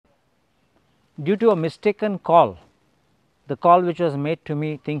due to a mistaken call, the call which was made to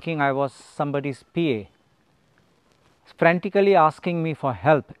me thinking I was somebody's PA, frantically asking me for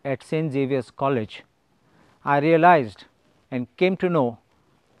help at St Xavier's College, I realized and came to know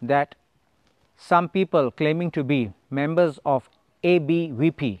that some people claiming to be members of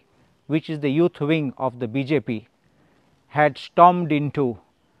ABVP, which is the youth wing of the BJP, had stormed into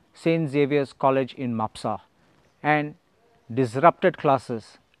St Xavier's College in Mapsa and disrupted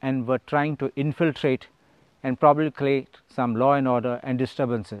classes and were trying to infiltrate and probably create some law and order and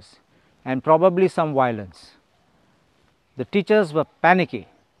disturbances and probably some violence. The teachers were panicky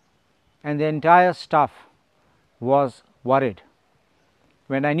and the entire staff was worried.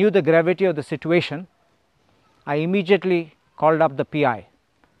 When I knew the gravity of the situation, I immediately called up the PI,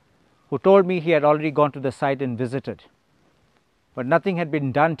 who told me he had already gone to the site and visited, but nothing had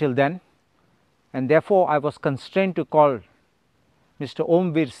been done till then, and therefore I was constrained to call Mr.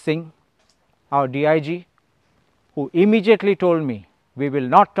 Omveer Singh, our DIG, who immediately told me we will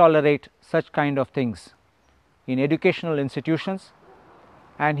not tolerate such kind of things in educational institutions,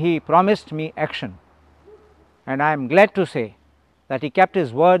 and he promised me action, and I am glad to say that he kept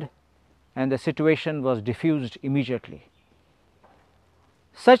his word and the situation was diffused immediately.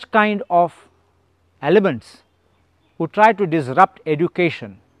 Such kind of elements who try to disrupt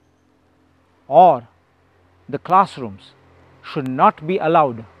education or the classrooms should not be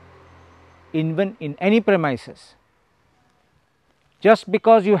allowed even in any premises. Just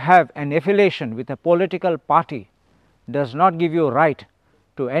because you have an affiliation with a political party does not give you a right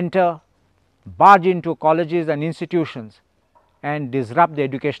to enter, barge into colleges and institutions and disrupt the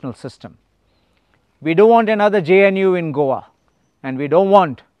educational system. We do not want another JNU in Goa, and we do not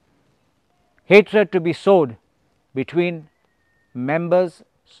want hatred to be sowed between members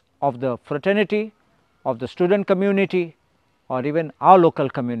of the fraternity, of the student community, or even our local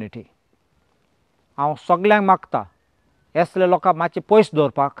community. हांव सगळ्यांक मागता असले लोकांक मातशें पयस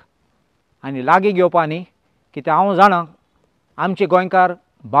दवरपाक आनी लागीं घेवपा न्ही, कित्याक हांव जाणा आमचे गोंयकार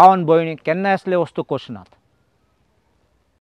भाव आनी भयणी केन्नाय असले वस्तू करनात.